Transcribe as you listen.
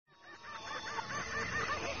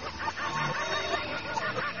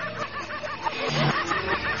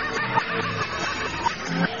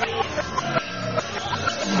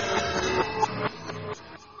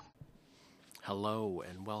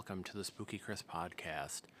welcome to the Spooky Chris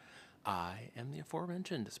podcast. I am the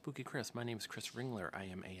aforementioned Spooky Chris. My name is Chris Ringler. I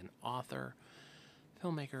am an author,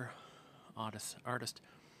 filmmaker, artist,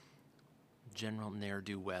 general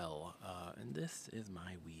ne'er-do-well, and this is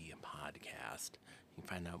my wee podcast. You can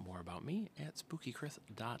find out more about me at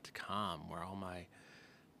spookychris.com, where all my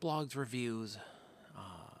blogs, reviews,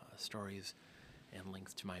 stories, and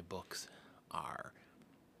links to my books are.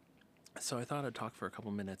 So I thought I'd talk for a couple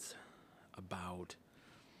minutes about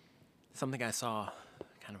something I saw,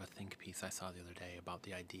 kind of a think piece I saw the other day about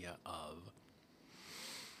the idea of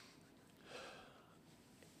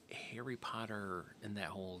Harry Potter and that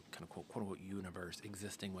whole kind of quote-unquote universe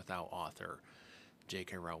existing without author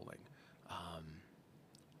J.K. Rowling.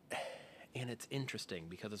 And it's interesting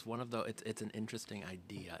because it's one of the it's an interesting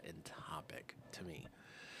idea and topic to me,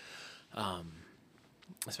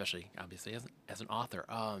 especially obviously as an author.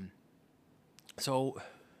 So,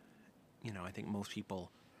 I think most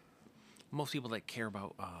people that care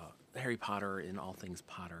about Harry Potter and all things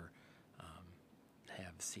Potter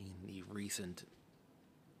have seen the recent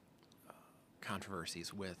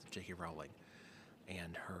controversies with J.K. Rowling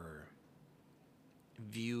and her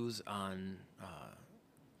views on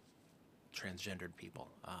transgendered people.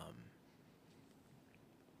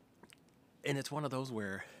 And it's one of those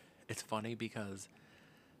where it's funny because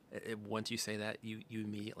once you say that, you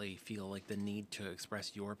immediately feel like the need to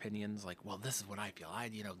express your opinions, like, well, this is what I feel,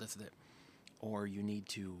 this is it. Or you need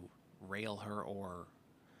to rail her or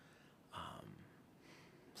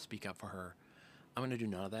speak up for her. I'm going to do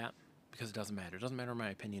none of that because it doesn't matter. It doesn't matter what my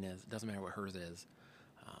opinion is. It doesn't matter what hers is.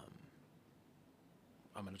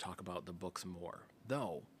 I'm going to talk about the books more.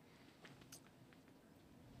 Though,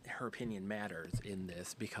 her opinion matters in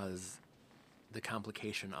this because the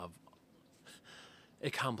complication of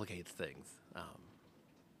it complicates things.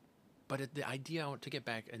 But the idea, to get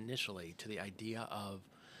back initially to the idea of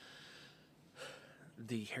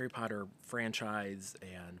the Harry Potter franchise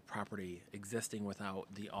and property existing without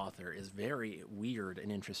the author is very weird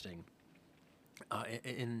and interesting.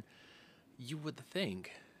 And you would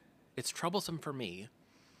think it's troublesome for me,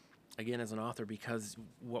 again, as an author, because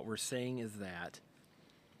what we're saying is that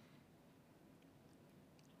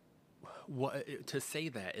to say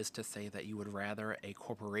that you would rather a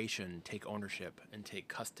corporation take ownership and take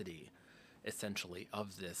custody, essentially,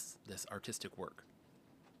 of this artistic work.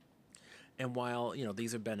 And while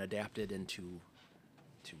these have been adapted into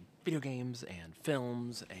video games and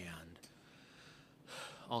films and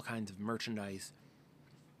all kinds of merchandise,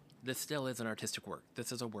 this still is an artistic work.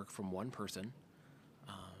 This is a work from one person.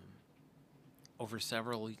 Over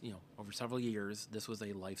several years, this was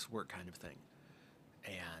a life's work kind of thing.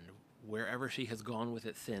 And wherever she has gone with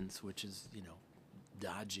it since, which is,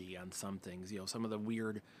 dodgy on some things, some of the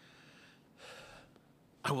weird,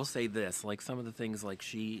 I will say this, like some of the things like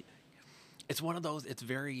it's one of those, it's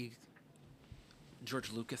very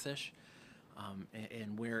George Lucas-ish,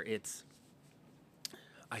 and where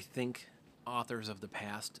I think authors of the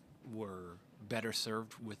past were better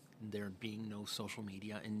served with there being no social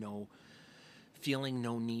media and feeling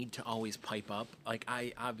no need to always pipe up. Like,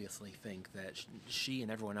 I obviously think that she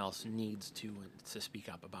and everyone else needs to speak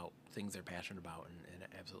up about things they're passionate about, and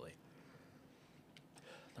absolutely.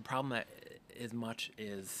 The problem as much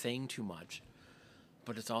is saying too much,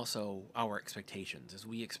 but it's also our expectations, as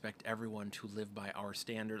we expect everyone to live by our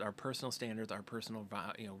standards, our personal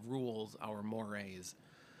rules, our mores,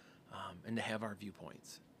 and to have our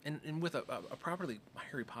viewpoints. And with a properly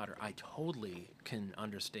Harry Potter, I totally can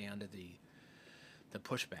understand the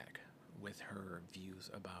pushback with her views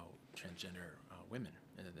about transgender women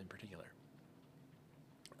in particular,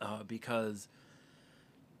 because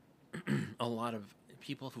a lot of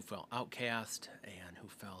people who felt outcast and who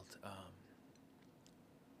felt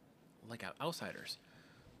like outsiders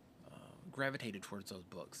gravitated towards those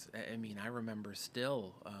books. I mean, I remember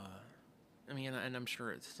still, and I'm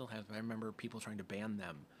sure it still has, but I remember people trying to ban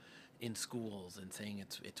them in schools and saying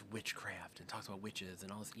it's witchcraft and talks about witches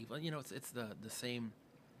and all this evil. It's the same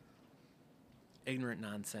ignorant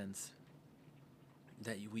nonsense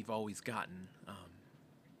that we've always gotten,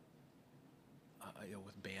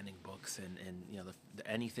 with banning books and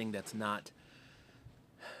anything that's not,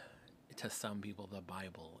 to some people, the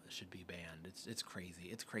Bible should be banned. It's crazy.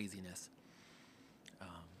 It's craziness.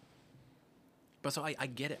 But so I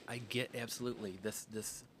get it. I get absolutely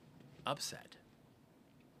this upset.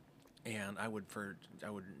 And I would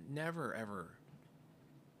never ever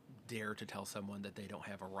dare to tell someone that they don't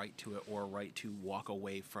have a right to it or a right to walk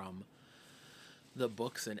away from the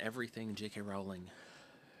books and everything J.K. Rowling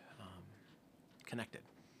connected.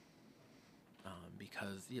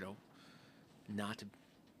 Because, not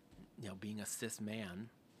being a cis man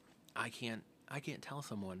I can't tell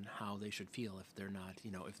someone how they should feel if they're not,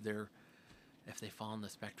 if they fall on the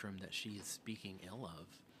spectrum that she is speaking ill of.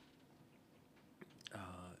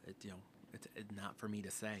 It's not for me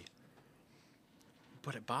to say.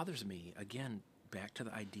 But it bothers me, again, back to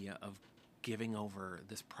the idea of giving over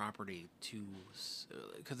this property to,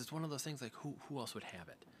 because it's one of those things like who else would have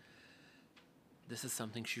it? This is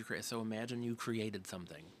something she created. So imagine you created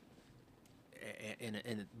something and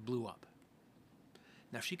it blew up.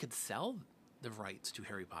 Now she could sell the rights to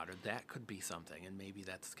Harry Potter. That could be something, and maybe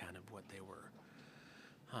that's kind of what they were.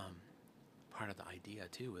 Part of the idea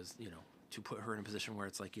too is to put her in a position where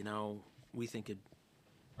it's like we think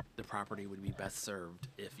the property would be best served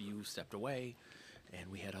if you stepped away, and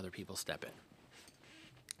we had other people step in.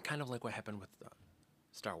 Kind of like what happened with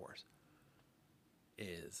Star Wars.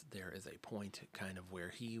 There is a point kind of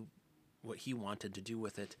where what he wanted to do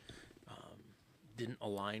with it didn't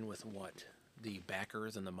align with what the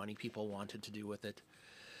backers and the money people wanted to do with it,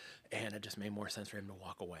 and it just made more sense for him to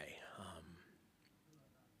walk away.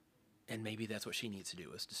 And maybe that's what she needs to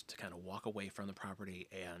do, is just to kind of walk away from the property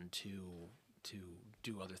and to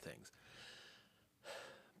do other things.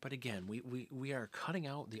 But again, we are cutting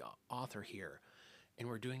out the author here, and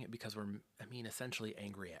we're doing it because we're, essentially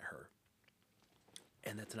angry at her,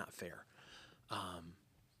 and that's not fair.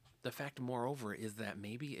 The fact, moreover, is that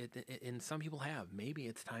maybe and some people maybe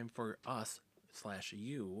it's time for us /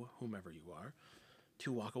 you, whomever you are,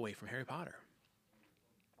 to walk away from Harry Potter.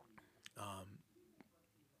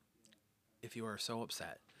 If you are so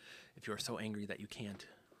upset, if you are so angry that you can't,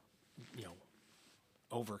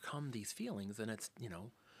 overcome these feelings, then it's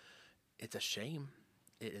a shame.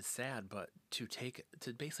 It is sad, but to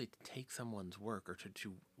basically take someone's work, or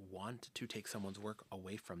to want to take someone's work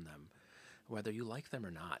away from them, whether you like them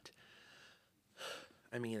or not.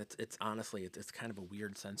 It's honestly, it's kind of a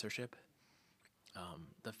weird censorship.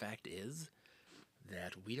 The fact is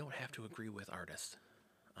that we don't have to agree with artists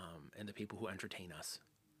and the people who entertain us.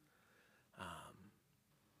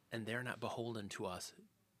 And they're not beholden to us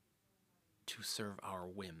to serve our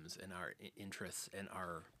whims and our interests and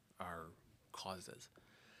our causes.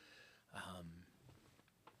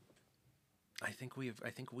 I think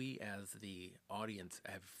we as the audience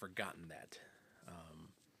have forgotten that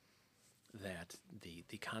that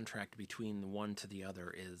the contract between the one to the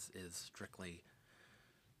other is strictly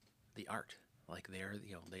the art. Like they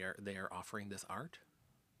are offering this art.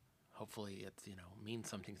 Hopefully it's means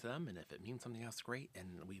something to them, and if it means something else, great.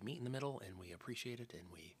 And we meet in the middle, and we appreciate it, and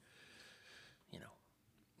we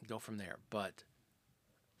go from there. But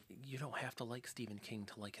you don't have to like Stephen King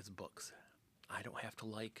to like his books. I don't have to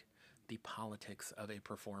like the politics of a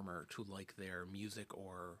performer to like their music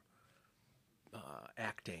or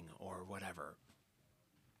acting or whatever.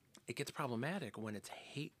 It gets problematic when it's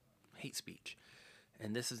hate speech,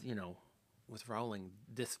 and this is with Rowling,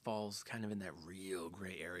 this falls kind of in that real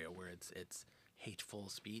gray area where it's hateful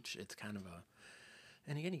speech. It's kind of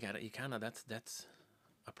and again, that's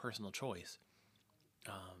a personal choice.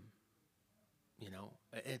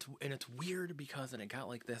 It's weird because, and it got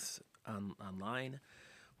like this online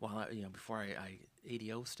while before I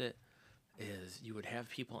ADO'd it, is you would have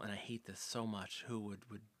people, and I hate this so much, who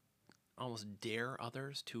would almost dare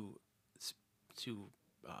others to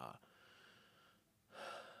uh,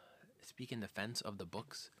 speak in defense of the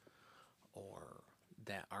books or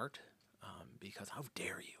that art, because how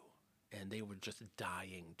dare you? And they were just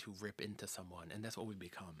dying to rip into someone, and that's what we've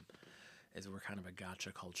become. Is we're kind of a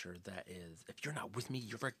gotcha culture that is, if you're not with me,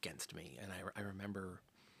 you're against me. And I remember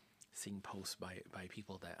seeing posts by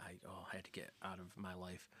people that I had to get out of my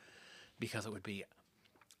life, because it would be,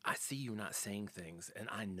 I see you not saying things, and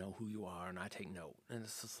I know who you are, and I take note. And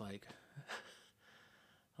it's just like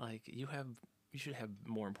you should have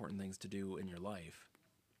more important things to do in your life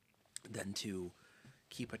than to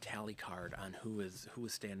keep a tally card on who is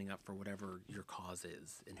standing up for whatever your cause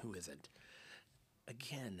is and who isn't.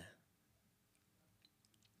 Again,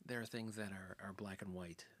 there are things that are black and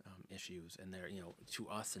white issues, and they're to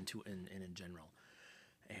us and in general.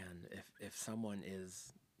 And if someone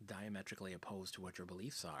is diametrically opposed to what your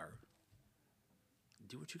beliefs are,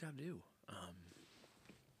 do what you got to do.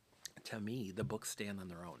 To me, the books stand on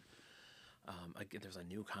their own. Again, there's a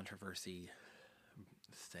new controversy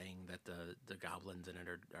saying that the goblins in it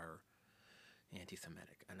are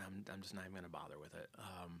anti-Semitic, and I'm just not even going to bother with it.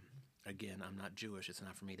 Again, I'm not Jewish. It's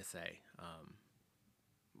not for me to say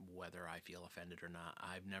whether I feel offended or not.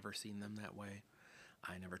 I've never seen them that way.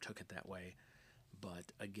 I never took it that way.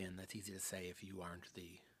 But again, that's easy to say if you aren't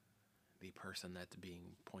the person that's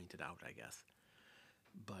being pointed out, I guess.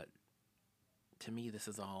 But to me, this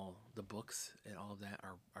is all, the books and all of that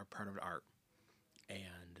are part of art.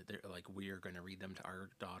 and they're like, we are going to read them to our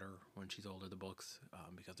daughter when she's older, the books,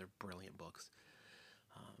 because they're brilliant books.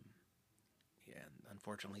 And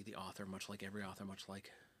unfortunately, the author, much like every author, much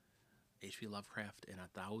like H.P. Lovecraft and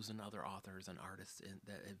 1,000 other authors and artists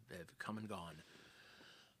that have come and gone,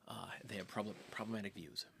 they have problematic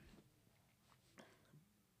views.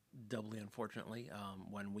 Doubly unfortunately,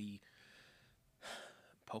 when we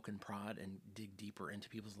poke and prod and dig deeper into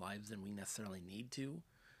people's lives than we necessarily need to,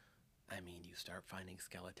 I mean, you start finding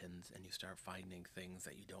skeletons and you start finding things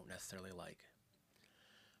that you don't necessarily like.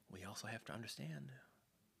 We also have to understand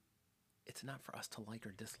it's not for us to like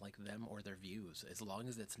or dislike them or their views, as long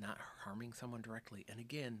as it's not harming someone directly. And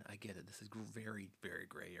again, I get it. This is very, very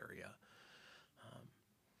gray area,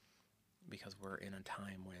 because we're in a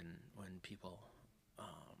time when people,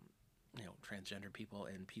 transgender people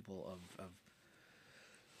and people of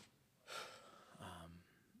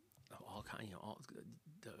all kind, all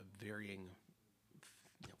the varying,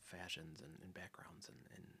 fashions and backgrounds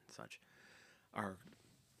and such, are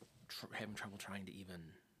having trouble trying to even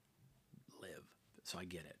live. So I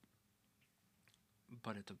get it,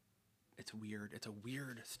 but it's weird. It's a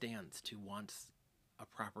weird stance to want a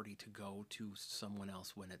property to go to someone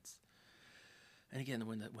else when it's. And again,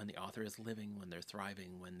 when the author is living, when they're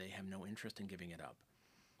thriving, when they have no interest in giving it up.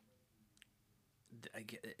 I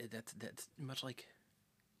get it, that's much like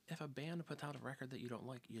if a band puts out a record that you don't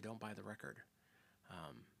like, you don't buy the record.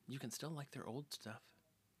 You can still like their old stuff,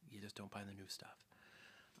 you just don't buy the new stuff.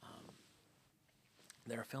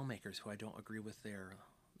 There are filmmakers who I don't agree with their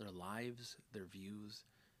lives, their views,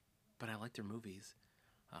 but I like their movies.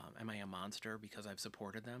 Am I a monster because I've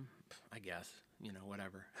supported them? I guess,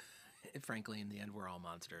 whatever. Frankly, in the end, we're all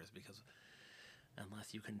monsters, because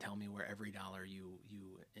unless you can tell me where every dollar you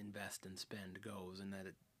invest and spend goes, and that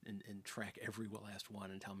and track every last one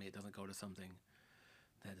and tell me it doesn't go to something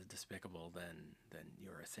that is despicable, then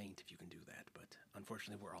you're a saint if you can do that. But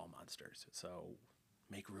unfortunately, we're all monsters, so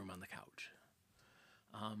make room on the couch.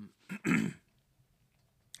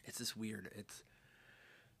 It's this weird.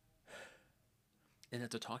 And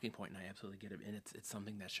it's a talking point, and I absolutely get it. And it's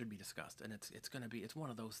something that should be discussed. And it's one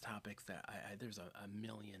of those topics that there's a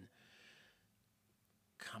million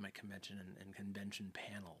comic convention and convention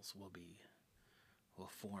panels will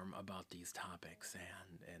form about these topics,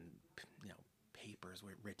 and papers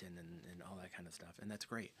written and all that kind of stuff. And that's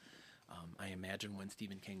great. I imagine when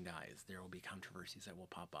Stephen King dies, there will be controversies that will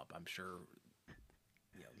pop up. I'm sure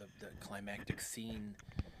the climactic scene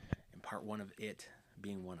in part one of It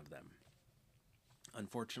being one of them.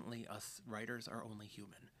 Unfortunately, us writers are only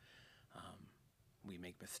human. We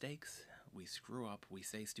make mistakes, we screw up, we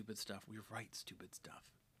say stupid stuff, we write stupid stuff.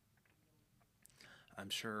 I'm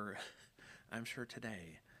sure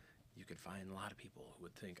today you could find a lot of people who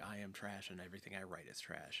would think I am trash and everything I write is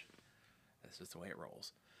trash. That's just the way it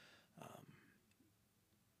rolls.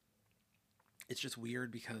 It's just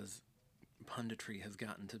weird because punditry has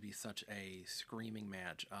gotten to be such a screaming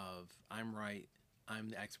match of I'm right, I'm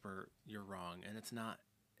the expert, you're wrong, and it's not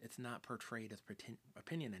portrayed as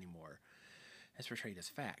opinion anymore. It's portrayed as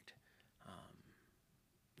fact.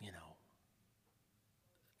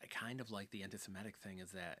 I kind of like the anti-Semitic thing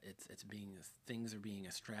is that things are being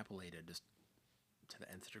extrapolated just to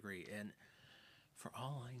the nth degree. And for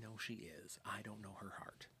all I know, she is. I don't know her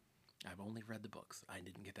heart. I've only read the books. I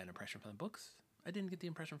didn't get that impression from the books. I didn't get the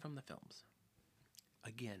impression from the films.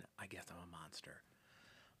 Again, I guess I'm a monster.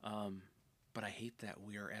 But I hate that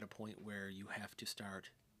we're at a point where you have to start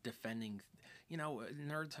defending.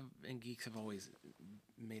 Nerds and geeks have always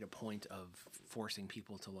made a point of forcing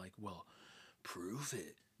people to prove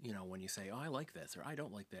it. When you say, oh, I like this or I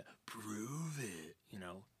don't like that, prove it.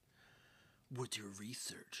 What's your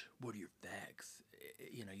research? What are your facts?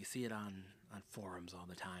 You see it on forums all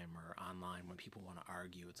the time or online when people want to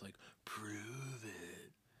argue. It's like, prove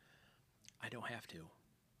it. I don't have to.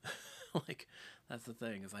 That's the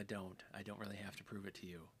thing, is I don't really have to prove it to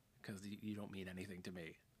you, because you don't mean anything to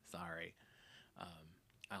me. Sorry.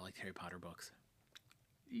 I like Harry Potter books.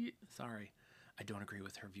 Sorry. I don't agree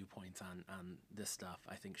with her viewpoints on this stuff.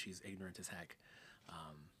 I think she's ignorant as heck.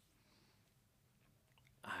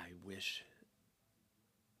 I wish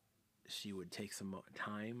she would take some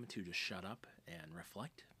time to just shut up and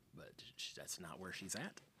reflect, but that's not where she's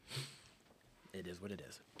at. It is what it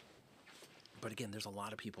is. But again, there's a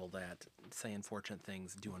lot of people that say unfortunate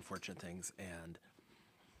things, do unfortunate things, and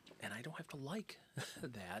I don't have to like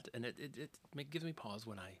that. And it gives me pause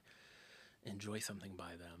when I enjoy something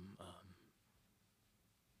by them.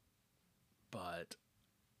 But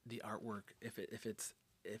the artwork, if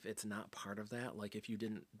it's not part of that, like if you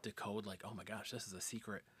didn't decode, oh my gosh, this is a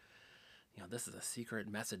secret, this is a secret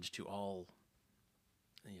message to all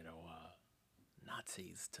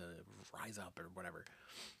Nazis to rise up or whatever,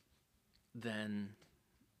 then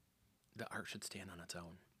the art should stand on its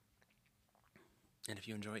own. And if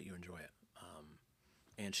you enjoy it, you enjoy it.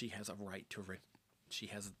 And she has a right to. She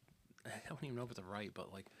has. I don't even know if it's a right,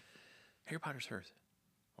 but like, Harry Potter's hers.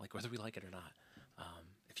 Like, whether we like it or not.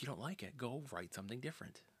 If you don't like it, go write something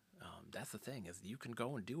different. That's the thing, is you can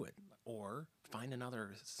go and do it, or find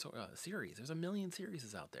another series. There's a million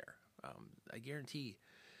series out there. I guarantee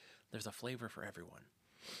there's a flavor for everyone.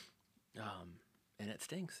 And it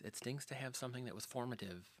stinks. It stinks to have something that was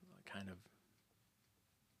formative kind of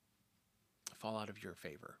fall out of your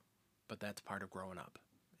favor. But that's part of growing up,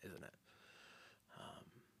 isn't it?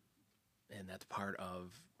 And that's part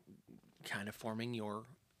of kind of forming your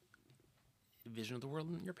vision of the world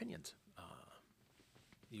and your opinions.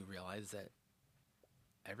 You realize that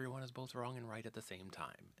everyone is both wrong and right at the same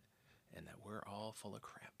time, and that we're all full of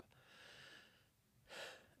crap.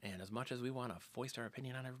 And as much as we want to foist our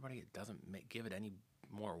opinion on everybody, it doesn't give it any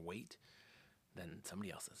more weight than somebody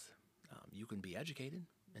else's. You can be educated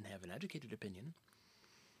and have an educated opinion.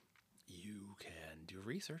 You can do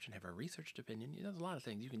research and have a researched opinion. There's a lot of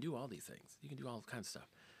things. You can do all these things. You can do all kinds of stuff.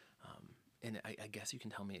 And I guess you can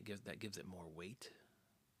tell me that gives it more weight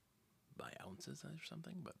by ounces or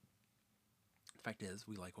something. But the fact is,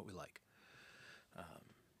 we like what we like.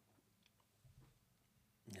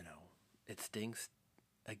 It stinks.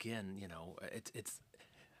 Again,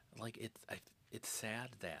 it's sad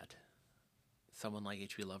that someone like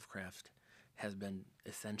H.P. Lovecraft has been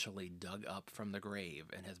essentially dug up from the grave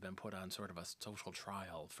and has been put on sort of a social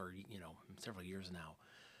trial for, several years now.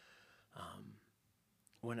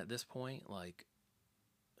 When at this point,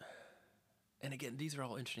 and again, these are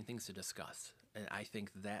all interesting things to discuss. And I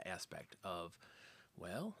think that aspect of,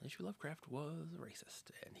 well, H.P. Lovecraft was a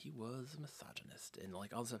racist and he was a misogynist and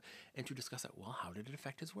all this stuff, and to discuss that, well, how did it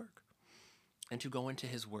affect his work? And to go into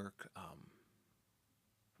his work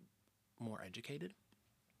more educated.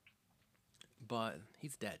 But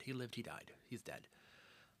he's dead. He lived, he died. He's dead.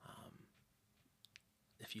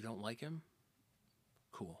 If you don't like him,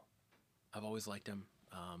 cool. I've always liked him.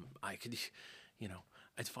 I could,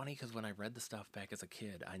 it's funny because when I read the stuff back as a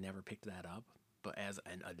kid, I never picked that up. But as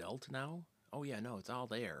an adult now, oh yeah, no, it's all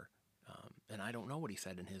there. And I don't know what he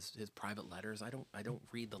said in his private letters. I don't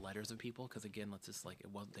read the letters of people because, again, let's just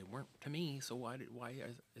they weren't to me. So why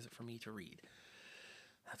is it for me to read?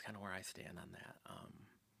 That's kind of where I stand on that.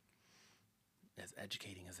 As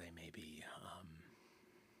educating as they may be,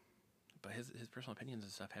 but his personal opinions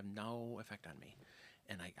and stuff have no effect on me.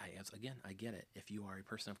 And I get it. If you are a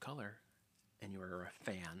person of color and you are a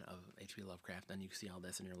fan of H.P. Lovecraft, then you see all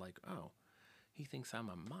this and you're like, oh, he thinks I'm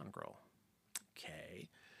a mongrel. Okay.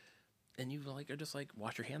 And you are just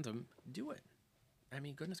wash your hands of him, do it. I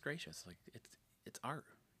mean, goodness gracious, it's art.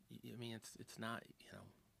 I mean, it's not,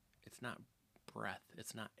 it's not breath,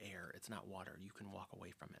 it's not air, it's not water. You can walk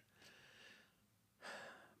away from it.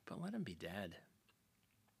 But let him be dead.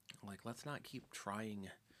 Let's not keep trying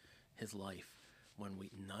his life when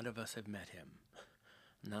none of us have met him.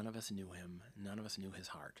 None of us knew him. None of us knew his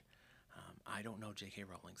heart. I don't know J.K.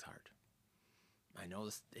 Rowling's heart. I know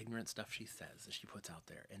this ignorant stuff she says, that she puts out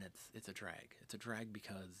there, and it's a drag. It's a drag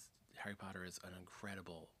because Harry Potter is an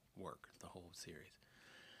incredible work, the whole series.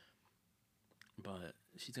 But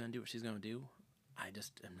she's going to do what she's going to do. I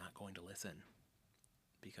just am not going to listen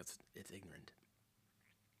because it's ignorant.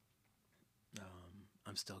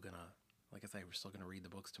 I'm still going to, like I say, we're still going to read the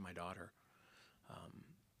books to my daughter.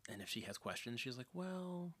 And if she has questions, she's like,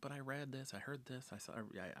 well, but I read this, I heard this,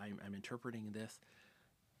 I'm interpreting this.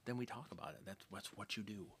 Then we talk about it. That's what you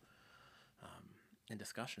do. And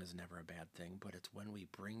discussion is never a bad thing, but it's when we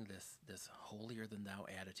bring this holier-than-thou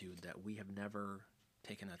attitude that we have never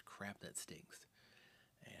taken a crap that stinks.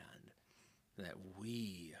 And that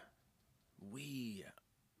we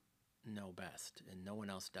know best, and no one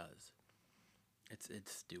else does.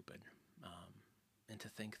 It's stupid. And to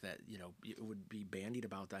think that, it would be bandied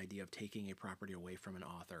about the idea of taking a property away from an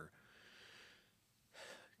author.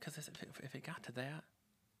 Because if it got to that,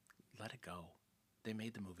 let it go. They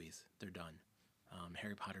made the movies. They're done.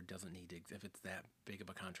 Harry Potter doesn't need to, if it's that big of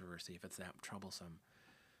a controversy, if it's that troublesome,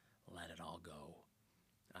 let it all go.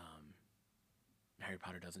 Harry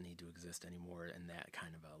Potter doesn't need to exist anymore, and that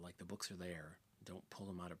kind of the books are there. Don't pull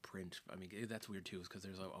them out of print. I mean, that's weird too, because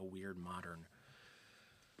there's a weird modern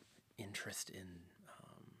interest in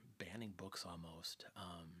banning books almost,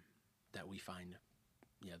 that we find,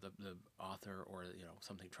 the author or,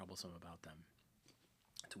 something troublesome about them.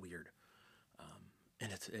 It's weird.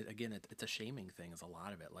 And it's a shaming thing, is a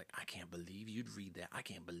lot of it. I can't believe you'd read that. I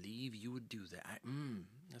can't believe you would do that.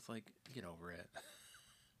 It's get over it.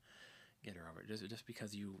 Get her over it. Just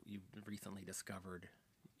because you recently discovered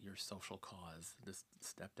your social cause, just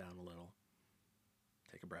step down a little,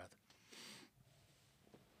 take a breath.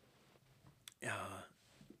 Uh,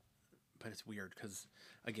 but it's weird because,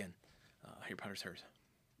 again, Harry Potter's hers.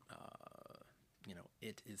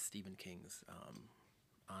 It is Stephen King's.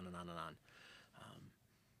 On and on and on.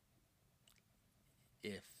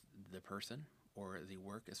 If the person or the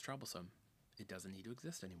work is troublesome, it doesn't need to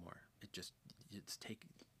exist anymore.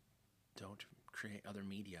 Don't create other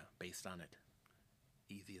media based on it.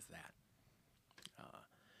 Easy as that. Uh,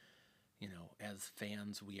 as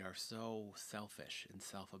fans, we are so selfish and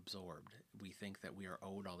self-absorbed. We think that we are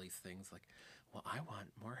owed all these things. Like, well, I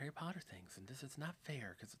want more Harry Potter things, and this is not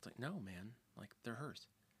fair because it's like, no, man, like they're hers.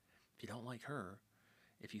 If you don't like her,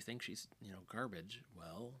 if you think she's garbage,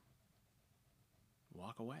 well,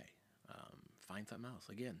 walk away. Find something else.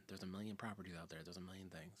 Again, there's a million properties out there. There's a million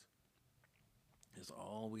things. There's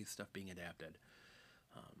always stuff being adapted.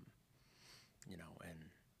 Um,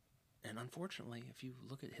 and unfortunately, if you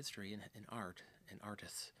look at history and art and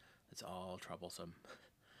artists, it's all troublesome.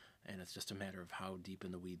 And it's just a matter of how deep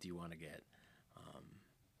in the weeds you want to get,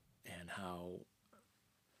 and how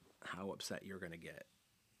upset you're going to get.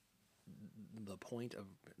 The point of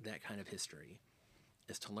that kind of history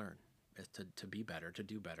is to learn, is to be better, to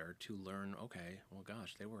do better, to learn, okay, well,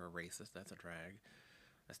 gosh, they were a racist. That's a drag.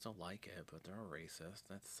 I still like it, but they're a racist.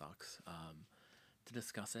 That sucks. To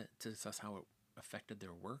discuss it, to discuss how it affected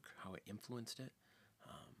their work, how it influenced it.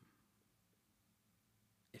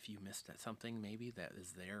 If you missed something maybe that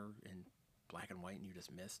is there in black and white and you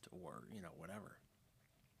just missed, or, whatever.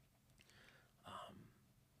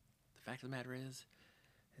 The fact of the matter is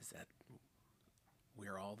that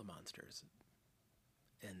we're all the monsters,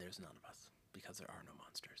 and there's none of us, because there are no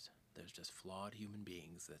monsters. There's just flawed human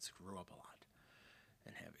beings that screw up a lot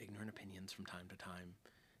and have ignorant opinions from time to time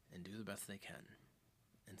and do the best they can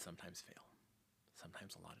and sometimes fail.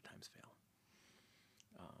 Sometimes a lot of times fail.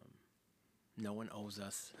 No one owes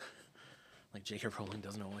us, like J.K. Rowling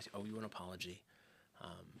doesn't owe you an apology.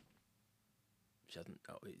 She doesn't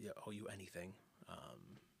owe you anything.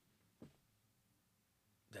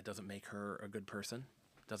 That doesn't make her a good person.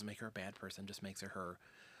 Doesn't make her a bad person. Just makes her her.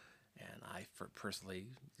 And I, personally,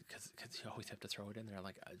 because you always have to throw it in there.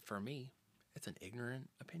 Like, for me, it's an ignorant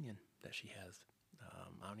opinion that she has.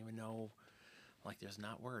 I don't even know. Like, there's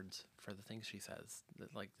not words for the things she says.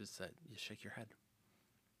 Like, just that you shake your head.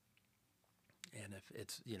 And if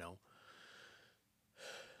it's,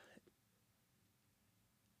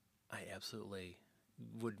 I absolutely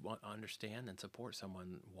would understand and support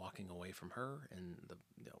someone walking away from her and the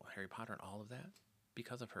Harry Potter and all of that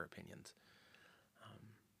because of her opinions.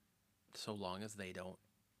 So long as they don't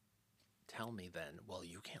tell me then, well,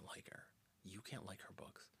 you can't like her. You can't like her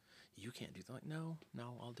books. You can't do that. Like, no,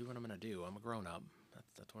 I'll do what I'm going to do. I'm a grown-up.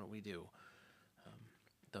 That's what we do.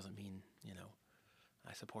 Doesn't mean,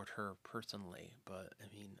 I support her personally, but, I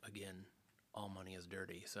mean, again, all money is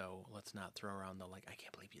dirty, so let's not throw around the, like, I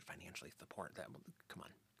can't believe you financially support that. Come on.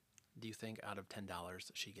 Do you think out of $10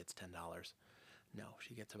 she gets $10? No,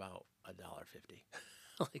 she gets about $1.50.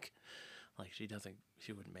 like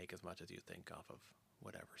she wouldn't make as much as you think off of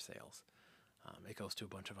whatever sales. It goes to a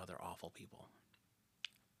bunch of other awful people.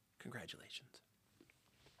 Congratulations.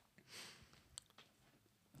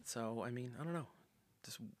 So, I mean, I don't know.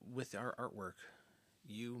 Just with our artwork,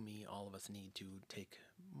 you, me, all of us need to take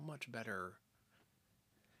much better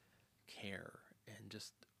care, and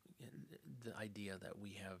just the idea that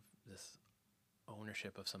we have this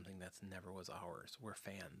ownership of something that's never was ours. We're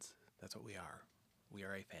fans. That's what we are. We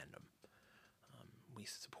are a fandom. We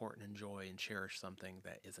support and enjoy and cherish something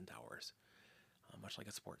that isn't ours, much like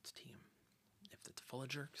a sports team. If it's full of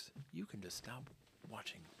jerks, you can just stop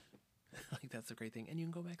watching. Like, that's the great thing. And you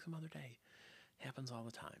can go back some other day. Happens all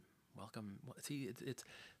the time. Welcome. See, it's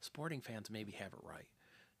sporting fans maybe have it right.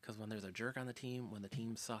 Because when there's a jerk on the team, when the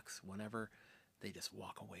team sucks, whenever, they just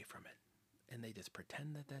walk away from it. And they just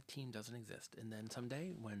pretend that team doesn't exist. And then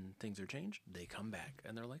someday, when things are changed, they come back.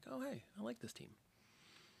 And they're like, oh, hey, I like this team.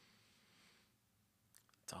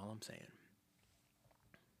 That's all I'm saying.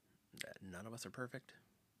 That none of us are perfect.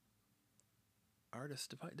 Artists,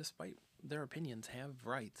 despite their opinions, have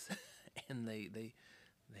rights. And they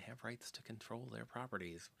have rights to control their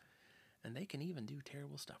properties. And they can even do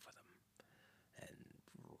terrible stuff with them. And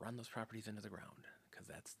run those properties into the ground. Because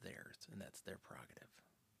that's theirs. And that's their prerogative.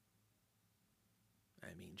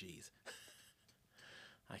 I mean, geez.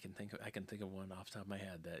 I can think of one off the top of my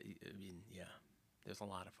head that, I mean, yeah. There's a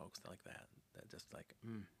lot of folks like that just like,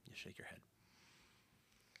 you shake your head.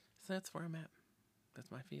 So that's where I'm at.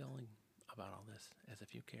 That's my feeling about all this, as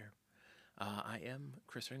if you care. I am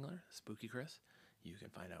Chris Ringler, Spooky Chris. You can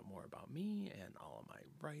find out more about me and all of my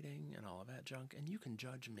writing and all of that junk, and you can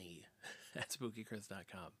judge me at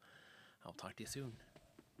spookychris.com. I'll talk to you soon.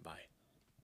 Bye.